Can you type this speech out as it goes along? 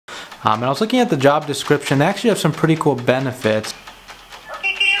And I was looking at the job description. They actually have some pretty cool benefits.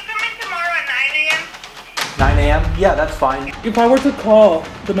 Okay, can you come in tomorrow at 9 a.m.? Yeah, that's fine. If I were to call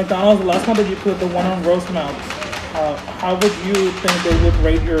the McDonald's, the last one that you put, the one on Rosemount, how would you think they would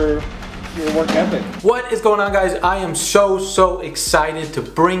rate your work ethic? What is going on, guys? I am so excited to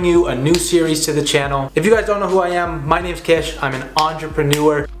bring you a new series to the channel. If you guys don't know who I am, my name's Kish. I'm an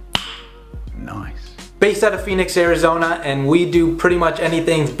entrepreneur. Nice. Based out of Phoenix, Arizona, and we do pretty much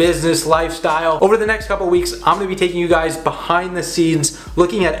anything business, lifestyle. Over the next couple weeks, I'm gonna be taking you guys behind the scenes,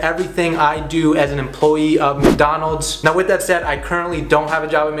 looking at everything I do as an employee of McDonald's. Now with that said, I currently don't have a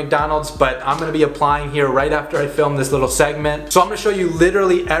job at McDonald's, but I'm gonna be applying here right after I film this little segment. So I'm gonna show you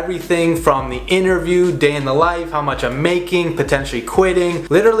literally everything from the interview, day in the life, how much I'm making, potentially quitting,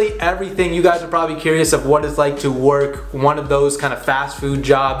 literally everything. You guys are probably curious of what it's like to work one of those kind of fast food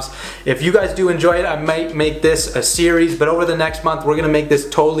jobs. If you guys do enjoy it, I might make this a series, but over the next month we're gonna make this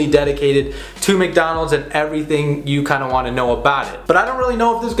totally dedicated to McDonald's and everything you kind of want to know about it. But I don't really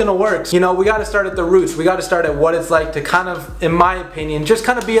know if this is gonna work. You know, we got to start at the roots. We got to start at what it's like to kind of, in my opinion, just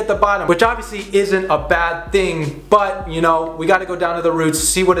kind of be at the bottom, which obviously isn't a bad thing, but you know, we got to go down to the roots,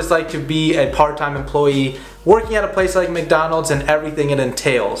 see what it's like to be a part-time employee working at a place like McDonald's and everything it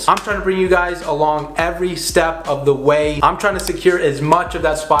entails. I'm trying to bring you guys along every step of the way. I'm trying to secure as much of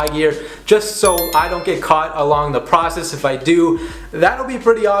that spy gear just so I don't get caught along the process. If I do, that'll be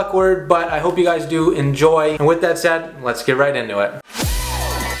pretty awkward, but I hope you guys do enjoy. And with that said, let's get right into it.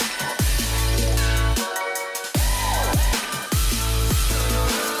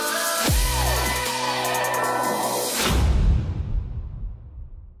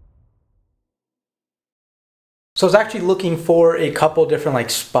 So I was actually looking for a couple different like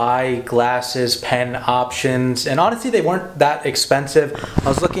spy glasses, pen options, and honestly they weren't that expensive. I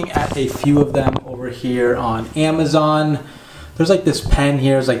was looking at a few of them over here on Amazon. There's like this pen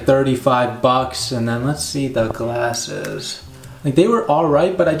here, it's like 35 bucks, and then let's see the glasses. Like they were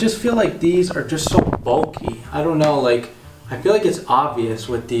alright, but I just feel like these are just so bulky. I don't know, like I feel like it's obvious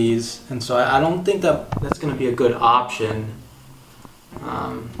with these, and so I don't think that that's gonna be a good option.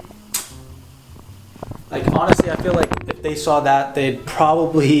 Like honestly, I feel like if they saw that, they'd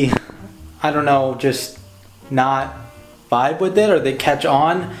probably, I don't know, just not vibe with it, or they'd catch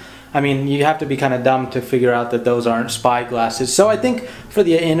on. I mean, you have to be kind of dumb to figure out that those aren't spy glasses. So I think for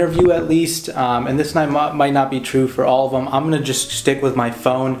the interview at least, and this might not be true for all of them, I'm gonna just stick with my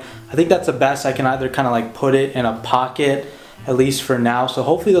phone. I think that's the best. I can either kind of like put it in a pocket, at least for now. So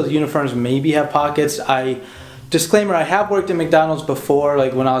hopefully those uniforms maybe have pockets. Disclaimer, I have worked at McDonald's before,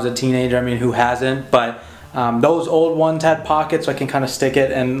 like when I was a teenager. I mean, who hasn't? But those old ones had pockets, so I can kind of stick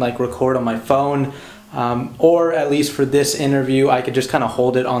it and like record on my phone. Or at least for this interview, I could just kind of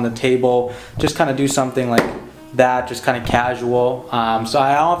hold it on the table, just kind of do something like that, just kind of casual. So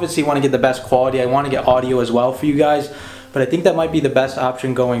I obviously want to get the best quality. I want to get audio as well for you guys, but I think that might be the best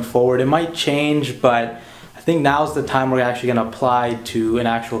option going forward. It might change, but I think now's the time we're actually going to apply to an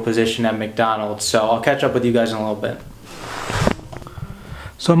actual position at McDonald's. So I'll catch up with you guys in a little bit.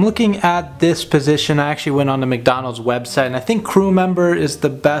 So I'm looking at this position. I actually went on the McDonald's website, and I think crew member is the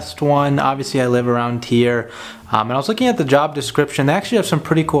best one. Obviously I live around here, and I was looking at the job description. They actually have some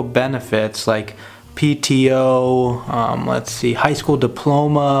pretty cool benefits like PTO, let's see, high school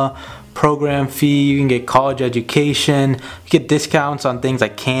diploma, program fee, you can get college education, you get discounts on things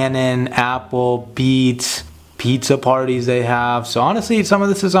like Canon, Apple, Beats, pizza parties they have. So honestly, some of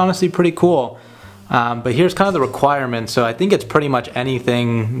this is honestly pretty cool. But here's kind of the requirements. So I think it's pretty much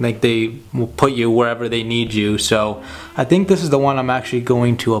anything, like they will put you wherever they need you. So I think this is the one I'm actually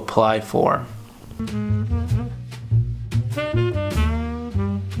going to apply for.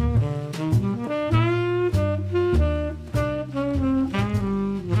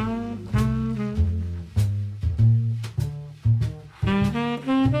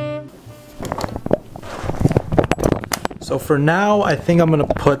 So for now, I think I'm gonna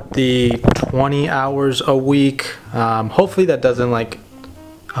put the 20 hours a week. Hopefully that doesn't like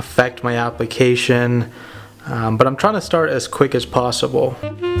affect my application, but I'm trying to start as quick as possible.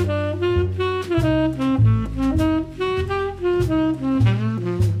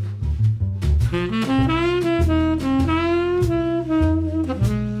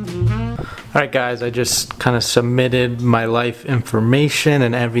 Alright guys, I just kind of submitted my life information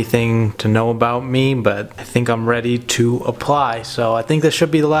and everything to know about me, but I think I'm ready to apply. So I think this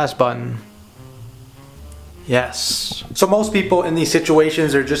should be the last button. Yes. So most people in these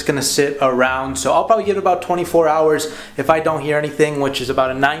situations are just gonna sit around. So I'll probably give it about 24 hours if I don't hear anything, which is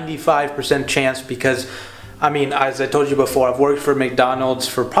about a 95% chance because I mean, as I told you before, I've worked for McDonald's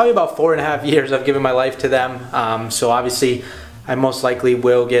for probably about 4.5 years. I've given my life to them. So obviously I most likely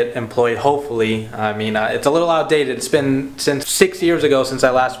will get employed, hopefully. I mean, it's a little outdated. It's been since 6 years ago since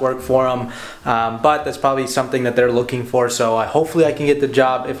I last worked for them, but that's probably something that they're looking for, so hopefully I can get the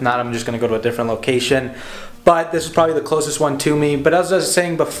job. If not, I'm just going to go to a different location, but this is probably the closest one to me. But as I was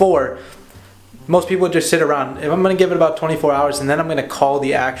saying before, most people just sit around. If I'm going to give it about 24 hours, and then I'm going to call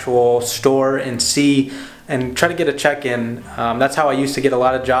the actual store and see and try to get a check-in. That's how I used to get a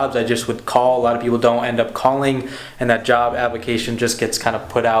lot of jobs. I just would call. A lot of people don't end up calling, and that job application just gets kind of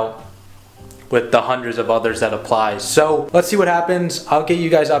put out with the hundreds of others that apply. So let's see what happens. I'll get you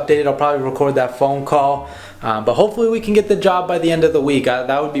guys updated. I'll probably record that phone call, but hopefully we can get the job by the end of the week.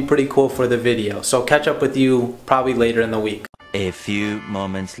 That would be pretty cool for the video. So catch up with you probably later in the week. A few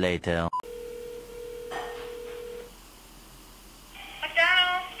moments later.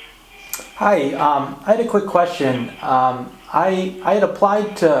 Hi, I had a quick question. I had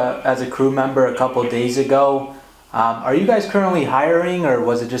applied to as a crew member a couple days ago. Are you guys currently hiring, or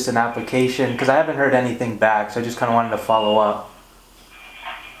was it just an application? Because I haven't heard anything back, so I just kind of wanted to follow up.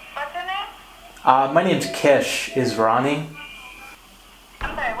 What's your name? My name's Kish Israni.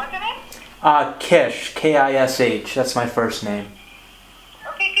 I'm sorry, what's your name? Kish, K-I-S-H. That's my first name.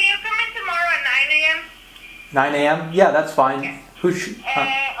 Okay, can you come in tomorrow at 9 a.m.? 9 a.m.? Yeah, that's fine. Yes. Okay.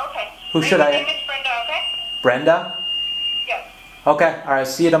 Who should My I? name is Brenda, okay? Brenda? Yes. Okay, alright,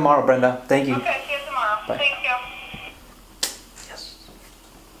 see you tomorrow, Brenda. Thank you. Okay, see you tomorrow. Bye. Thank you. Yes.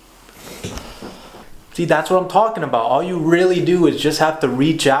 See, that's what I'm talking about. All you really do is just have to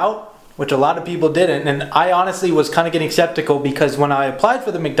reach out, which a lot of people didn't. And I honestly was kind of getting skeptical because when I applied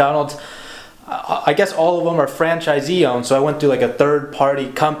for the McDonald's, I guess all of them are franchisee owned. So I went to like a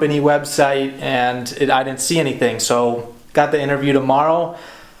third-party company website, and I didn't see anything. So got the interview tomorrow.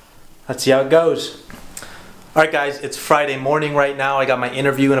 Let's see how it goes. Alright guys, it's Friday morning right now. I got my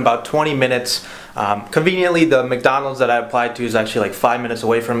interview in about 20 minutes. Conveniently, the McDonald's that I applied to is actually like 5 minutes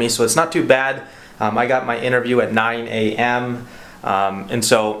away from me, so it's not too bad. I got my interview at 9 a.m. And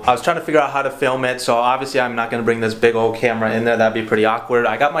so I was trying to figure out how to film it, so obviously I'm not going to bring this big old camera in there. That'd be pretty awkward.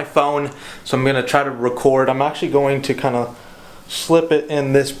 I got my phone, so I'm going to try to record. I'm actually going to kind of slip it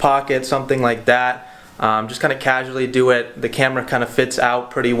in this pocket, something like that. Just kind of casually do it. The camera kind of fits out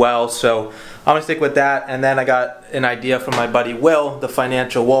pretty well, so I'm gonna stick with that. And then I got an idea from my buddy Will, the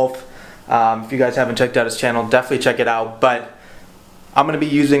Financial Wolf. If you guys haven't checked out his channel, definitely check it out. But I'm gonna be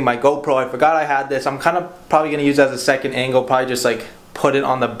using my GoPro. I forgot I had this. I'm kind of probably gonna use it as a second angle. Probably just like put it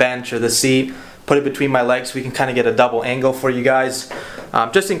on the bench or the seat, put it between my legs so we can kind of get a double angle for you guys,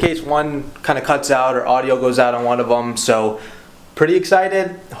 just in case one kind of cuts out or audio goes out on one of them. So pretty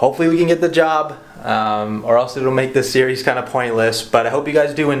excited. Hopefully we can get the job. Or else it'll make this series kind of pointless. But I hope you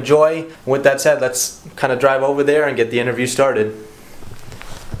guys do enjoy. With that said, let's kind of drive over there and get the interview started.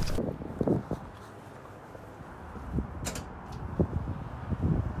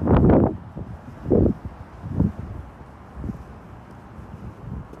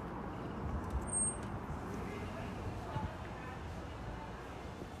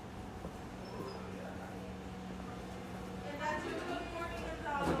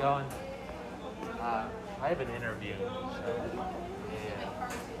 How's it going? I have an interview, so yeah.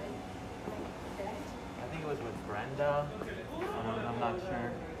 I think it was with Brenda. I'm not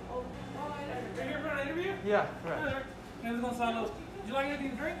sure. You're here for an interview? Yeah, correct. Hi there. My name is Gonzalo. Would you like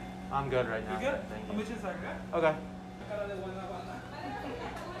anything to drink? I'm good right now. You good? Thank I'll you. meet you inside, okay? Okay.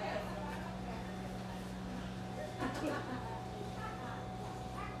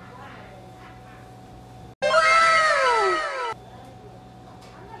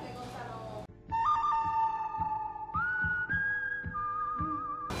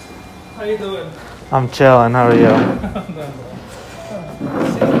 How you doing? I'm chilling. How are you?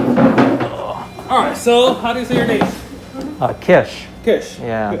 Alright, so how do you say your name? Kish. Kish.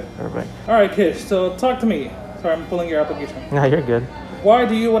 Yeah, Good. perfect. Alright, Kish, so talk to me. Sorry, I'm pulling your application. No, you're good. Why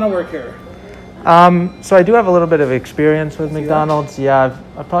do you want to work here? So I do have a little bit of experience with McDonald's. Yeah,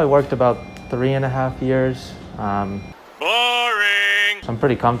 I've probably worked about 3.5 years. Boring! So I'm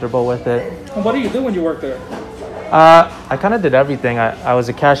pretty comfortable with it. And what do you do when you work there? I kind of did everything. I was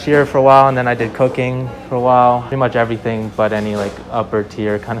a cashier for a while, and then I did cooking for a while. Pretty much everything but any like upper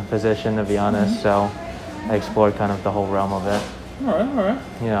tier kind of position, to be honest. So I explored kind of the whole realm of it. Alright.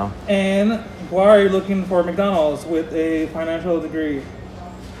 You know. And why are you looking for McDonald's with a financial degree?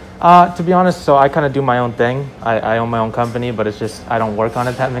 To be honest, so I kind of do my own thing. I own my own company, but it's just I don't work on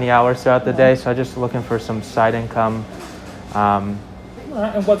it that many hours throughout the day. So I'm just looking for some side income. Alright,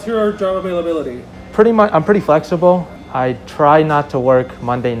 and what's your job availability? Pretty much, I'm pretty flexible. I try not to work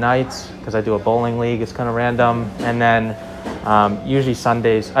Monday nights because I do a bowling league. It's kind of random. And then Usually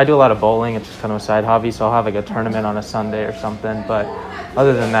Sundays. I do a lot of bowling. It's just kind of a side hobby, so I'll have like a tournament on a Sunday or something. But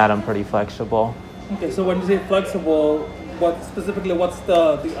other than that, I'm pretty flexible. Okay, so when you say flexible, what's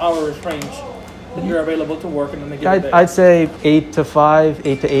the hours range that you're available to work in a given day? I'd say 8 to 5,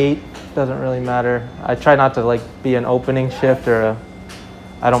 8 to 8. Doesn't really matter. I try not to like be an opening shift or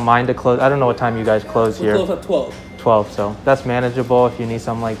I don't mind to close. I don't know what time you guys close here. We close at 12. 12, so that's manageable if you need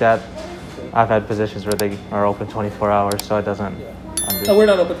something like that. I've had positions where they are open 24 hours, so it doesn't. Yeah. No, we're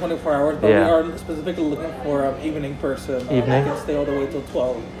not open 24 hours, but we are specifically looking for an evening person. Evening? That can stay all the way till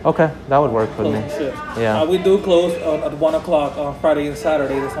 12. Okay, that would work with me. Shift. Yeah. We do close at 1 o'clock on Friday and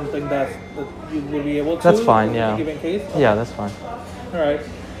Saturday. Is something that you will be able to? That's fine, yeah. Given case? Yeah, that's fine. All right.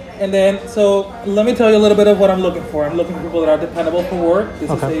 And then, so let me tell you a little bit of what I'm looking for. I'm looking for people that are dependable for work. This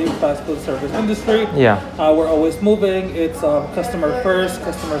is a fast food service industry. Yeah. We're always moving. It's customer first,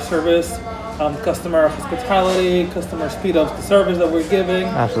 customer service, customer hospitality, customer speed of the service that we're giving.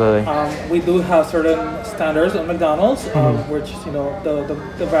 Absolutely. We do have certain standards at McDonald's, which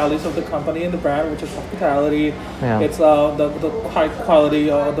the values of the company and the brand, which is hospitality. Yeah. It's the high quality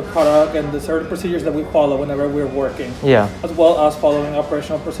of the product and the certain procedures that we follow whenever we're working. Yeah. As well as following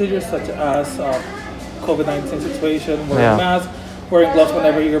operational procedures such as COVID-19 situation, wearing masks, wearing gloves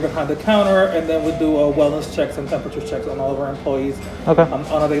whenever you're behind the counter, and then we do wellness checks and temperature checks on all of our employees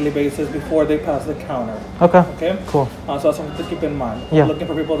on a daily basis before they pass the counter. Okay? Cool. So that's something to keep in mind. Yeah. We're looking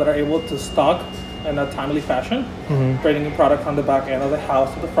for people that are able to stock in a timely fashion, bringing in product from the back end of the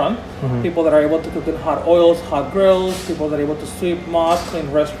house to the front. People that are able to cook in hot oils, hot grills, people that are able to sweep, mop, clean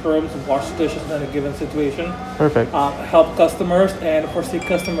restrooms, wash dishes in a given situation. Perfect. Help customers and foresee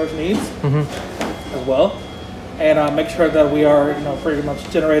customers' needs as well. And make sure that we are, pretty much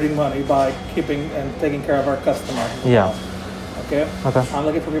generating money by keeping and taking care of our customer. Yeah. Okay. I'm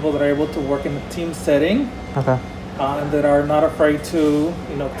looking for people that are able to work in a team setting. And that are not afraid to,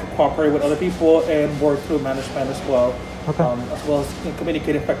 to cooperate with other people and work through management as well. As well as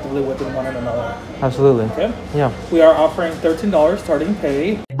communicate effectively with one another. Absolutely. Okay. Yeah. We are offering $13 starting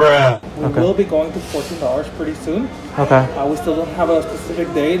pay. Bruh. We will be going to $14 pretty soon. We still don't have a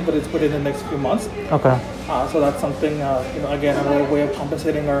specific date, but it's within the next few months. So that's something, again, another way of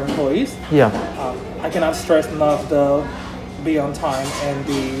compensating our employees. Yeah. I cannot stress enough the be on time and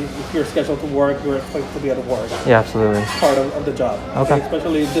if you're scheduled to work, you're expected to be at work. Yeah, absolutely. It's part of the job.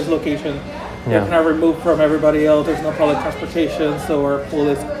 Especially this location. Yeah. You're kind of removed from everybody else. There's no public transportation, so our pool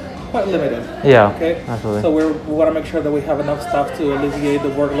is quite limited. Yeah. Okay. Absolutely. So we want to make sure that we have enough staff to alleviate the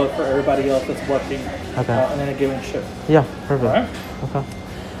workload for everybody else that's working in a given shift. Yeah. Perfect. All right.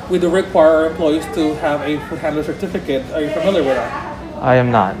 We do require our employees to have a food handler certificate. Are you familiar with that? I am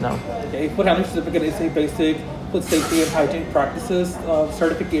not. No. Okay. A food handler certificate is a basic food safety and hygiene practices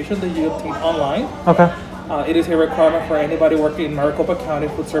certification that you obtain online. It is a requirement for anybody working in Maricopa County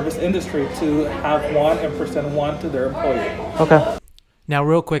food service industry to have one and present one to their employee. Now,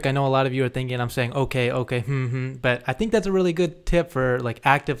 real quick, I know a lot of you are thinking I'm saying okay, but I think that's a really good tip for like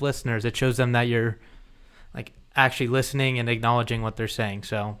active listeners. It shows them that you're like actually listening and acknowledging what they're saying.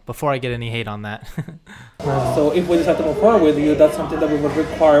 So before I get any hate on that. So if we decide to move forward with you, that's something that we would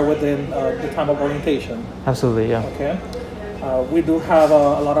require within the time of orientation. Absolutely, yeah. Okay. We do have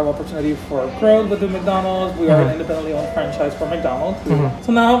a lot of opportunity for growth within McDonald's. We are an independently owned franchise for McDonald's.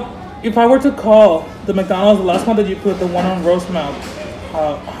 So now, if I were to call the McDonald's, the last one that you put, the one on Rosemount,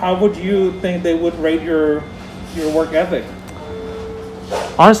 how would you think they would rate your work ethic?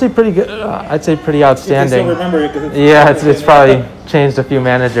 Honestly, pretty good. I'd say pretty outstanding. You still remember it? 'Cause it's probably changed a few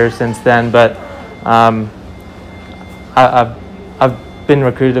managers since then, but I've been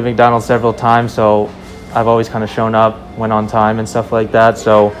recruited to McDonald's several times, so I've always kind of shown up, went on time and stuff like that.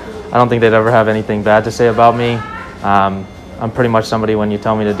 So I don't think they'd ever have anything bad to say about me. I'm pretty much somebody, when you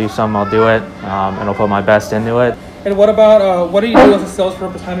tell me to do something, I'll do it, and I'll put my best into it. And what about what do you do as a sales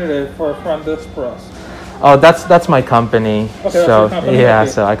representative for Front Desk Pros? Oh, that's my company. Okay, so that's your company. yeah,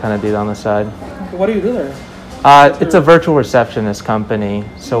 Okay. so I kind of do it on the side. What do you do there? It's a virtual receptionist company.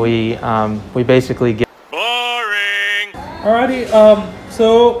 So we basically get. Boring. Alrighty.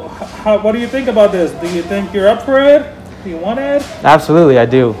 So what do you think about this? Do you think you're up for it? Do you want it? Absolutely, I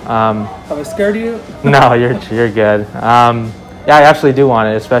do. Have I scared you? No, you're good. Yeah, I actually do want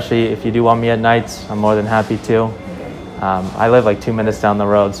it, especially if you do want me at nights. I'm more than happy to. I live like 2 minutes down the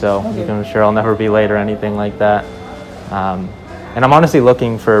road, so you can sure I'll never be late or anything like that. And I'm honestly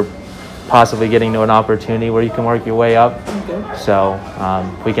looking for possibly getting to an opportunity where you can work your way up. So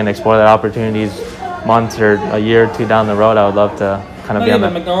we can explore that opportunities months or a year or two down the road. I would love to kind of be on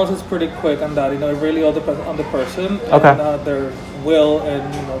that. McDonald's is pretty quick on that. It really all depends on the person and their will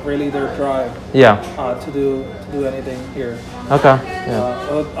and really their drive. Yeah. To do anything here. Okay.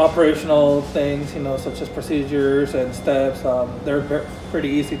 Yeah. Operational things, such as procedures and steps. They're pretty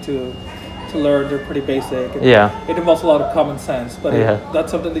easy to learn. They're pretty basic. And it involves a lot of common sense, but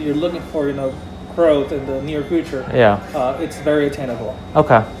that's something that you're looking for. Growth in the near future. It's very attainable.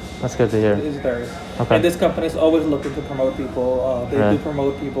 Okay. That's good to hear. It is very. Okay. And this company is always looking to promote people. They do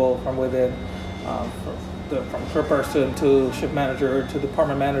promote people from within, from per person to shift manager to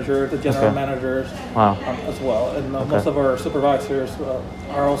department manager to general managers. Wow. As well. And most of our supervisors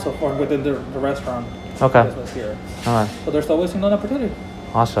are also from within the restaurant business here. All right. So there's always an opportunity.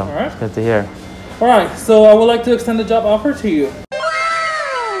 Awesome. All right. That's good to hear. All right. So I would like to extend the job offer to you.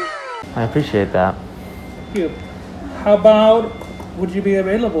 I appreciate that. Thank you. How about, would you be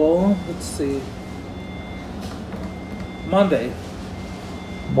available, let's see, Monday?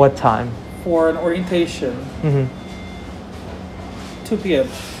 What time? For an orientation. 2 p.m.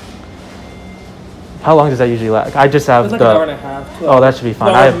 How long does that usually last? I just have it's like an hour and a half. 2 hours. Oh, that should be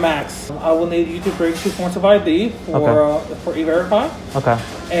fine. Max. I will need you to bring 2 forms of ID for E-Verify. Okay.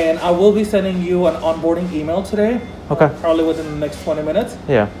 And I will be sending you an onboarding email today. Okay. Probably within the next 20 minutes.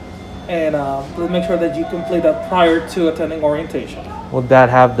 Yeah. And please make sure that you complete that prior to attending orientation. Will that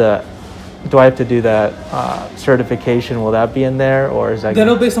have do I have to do that certification? Will that be in there, or is that?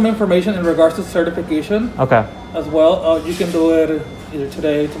 There'll be some information in regards to certification. Okay. As well, you can do it either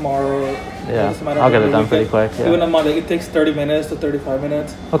today, tomorrow. Yeah, I'll get it done pretty quick. Yeah. Even on Monday, it takes 30 minutes to 35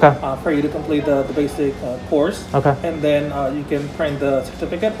 minutes. Okay. For you to complete the basic course. Okay. And then you can print the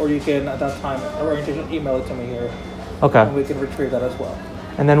certificate, or you can at that time orientation email it to me here. Okay. And we can retrieve that as well.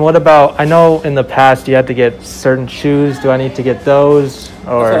 And then what about, I know in the past you had to get certain shoes. Do I need to get those?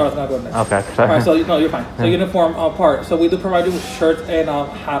 Or? That's what I was not doing next. Okay. Sorry. All right, so no, you're fine. So uniform part. So we do provide you with shirts and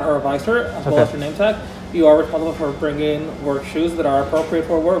hat or a visor, as well as your name tag. You are responsible for bringing work shoes that are appropriate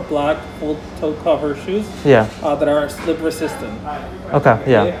for work, black full toe cover shoes. Yeah. That are slip resistant.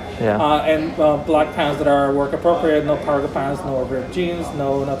 Okay. Yeah. And black pants that are work appropriate. No cargo pants, no ripped jeans,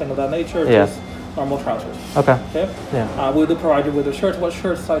 nothing of that nature. Just normal trousers. Okay. Yeah. We do provide you with the shirts. What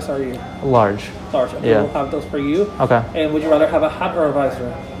shirt size are you? Large. Large. Okay, we'll have those for you. Okay. And would you rather have a hat or a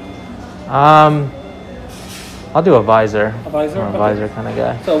visor? I'll do a visor. A visor? I'm a visor kind of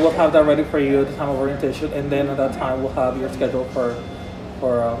guy. So we'll have that ready for you at the time of orientation, and then at that time we'll have your schedule for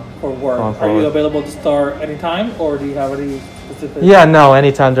work. Are you available to start anytime, or do you have any specific? Yeah, no,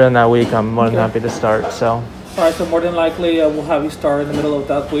 anytime during that week, I'm more than happy to start. So. All right, so more than likely we'll have you start in the middle of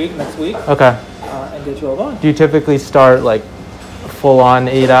that week, next week. Okay. And get you all on. Do you typically start like full on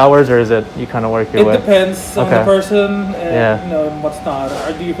 8 hours, or is it you kind of work your way? It depends on the person and what's not.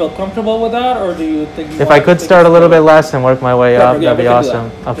 Do you feel comfortable with that, or do you think if I could start a little bit less and work my way up, that'd be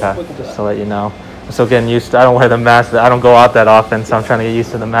awesome. Okay, just to let you know. I'm still getting used to. I don't wear the mask. I don't go out that often, so I'm trying to get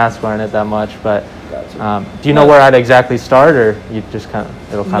used to the mask wearing it that much. But do you know where I'd exactly start, or you just kind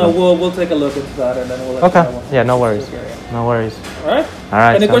of No, we'll take a look into that, and then we'll let you know. Yeah, no worries. No worries. All right. All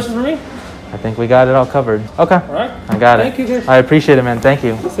right. Any questions for me? I think we got it all covered. Okay. All right. I got it. Thank you, Kish. I appreciate it, man. Thank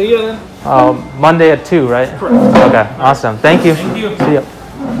you. See you then. Monday at 2, right? Correct. Okay. Awesome. Thank you. Thank you. See ya.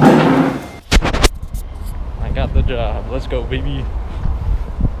 I got the job. Let's go, baby.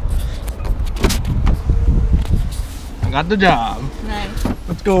 I got the job. Nice.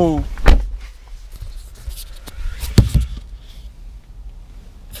 Let's go.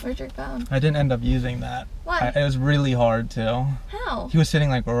 Where's your phone? I didn't end up using that. Why? It was really hard to. How? He was sitting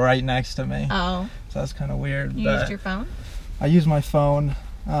like right next to me. Oh. So that's kind of weird. You used your phone? I used my phone.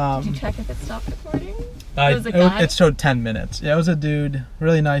 Did you check if it stopped recording? It showed 10 minutes. Yeah, it was a dude,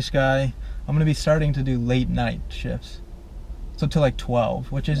 really nice guy. I'm gonna be starting to do late night shifts, so till like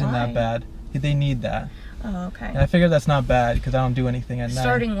 12, which isn't that bad. They need that. Oh, okay. And I figured that's not bad because I don't do anything at night.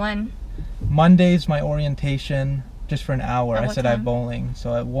 Starting when? Monday's my orientation, just for an hour. At I what said I have time? bowling,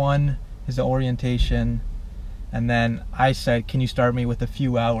 so at 1 is the orientation, and then I said, can you start me with a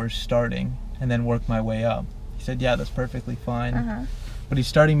few hours starting and then work my way up? He said, yeah, that's perfectly fine. But he's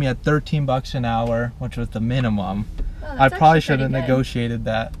starting me at $13 an hour, which was the minimum. Oh, I probably should have negotiated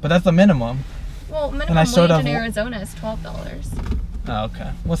that, but that's the minimum. Well, minimum wage in Arizona is $12. Oh,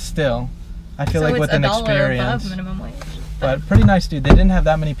 okay. Well, still, I feel like with an experience. So it's $1 above minimum wage. But pretty nice dude. They didn't have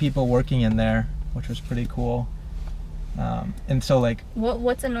that many people working in there, which was pretty cool. And so like.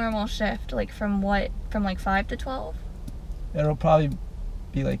 What's a normal shift? Like from what? From like 5 to 12? It'll probably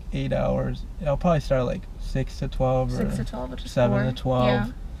be like 8 hours. It'll probably start like 6 to 12 or 6 to 12, which is 7 4. to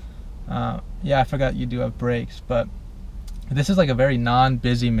 12. Yeah, I forgot you do have breaks, but this is like a very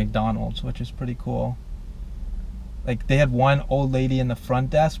non-busy McDonald's, which is pretty cool. like they had one old lady in the front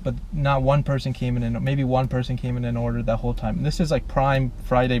desk, but not one person came in, and maybe one person came in and ordered that whole time. And this is like prime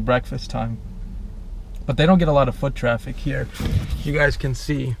Friday breakfast time. But they don't get a lot of foot traffic here. You guys can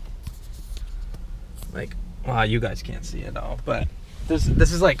see, like, well, you guys can't see it all, but this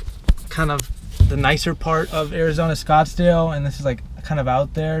is like kind of the nicer part of Arizona, Scottsdale, and this is like kind of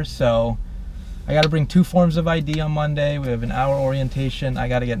out there. So I got to bring 2 forms of ID on Monday. We have an hour orientation. I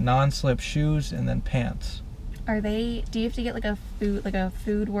got to get non-slip shoes and then pants. Do you have to get like a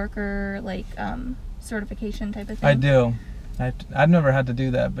food worker like certification type of thing? I do. I've never had to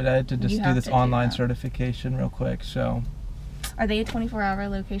do that, but I had to just do this online certification real quick. So are they a 24-hour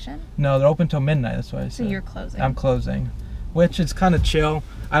location? No, they're open till midnight. That's why I said. So you're closing. I'm closing, which is kind of chill.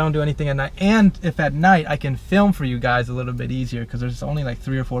 I don't do anything at night, and if at night I can film for you guys a little bit easier, because there's only like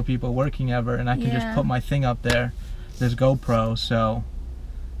 3 or 4 people working ever, and I can just put my thing up there. There's GoPro, so.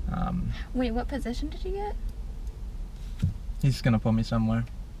 Wait, what position did you get? He's gonna put me somewhere.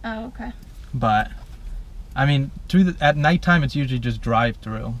 Oh, okay. But I mean, at nighttime it's usually just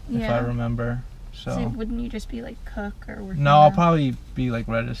drive-through, if I remember. So wouldn't you just be like cook or working? No, I'll probably be like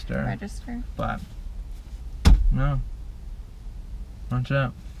register. Register. But no. Watch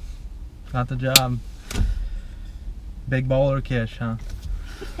out. Got the job. Big baller Kish, huh?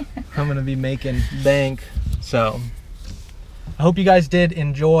 I'm gonna be making bank. So I hope you guys did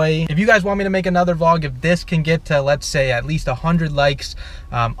enjoy. If you guys want me to make another vlog, if this can get to, let's say, at least 100 likes,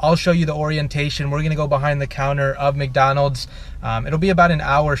 I'll show you the orientation. We're gonna go behind the counter of McDonald's. It'll be about an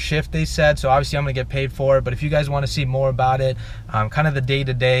hour shift, they said, so obviously I'm gonna get paid for it. But if you guys want to see more about it, kind of the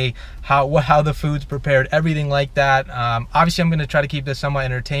day-to-day, how the food's prepared, everything like that, obviously I'm gonna try to keep this somewhat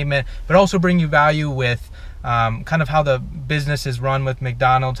entertainment, but also bring you value with kind of how the business is run with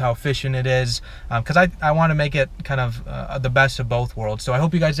McDonald's, how efficient it is, because I want to make it kind of the best of both worlds. So I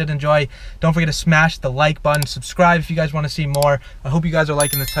hope you guys did enjoy. Don't forget to smash the like button, subscribe if you guys want to see more. I hope you guys are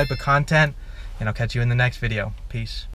liking this type of content, and I'll catch you in the next video. Peace.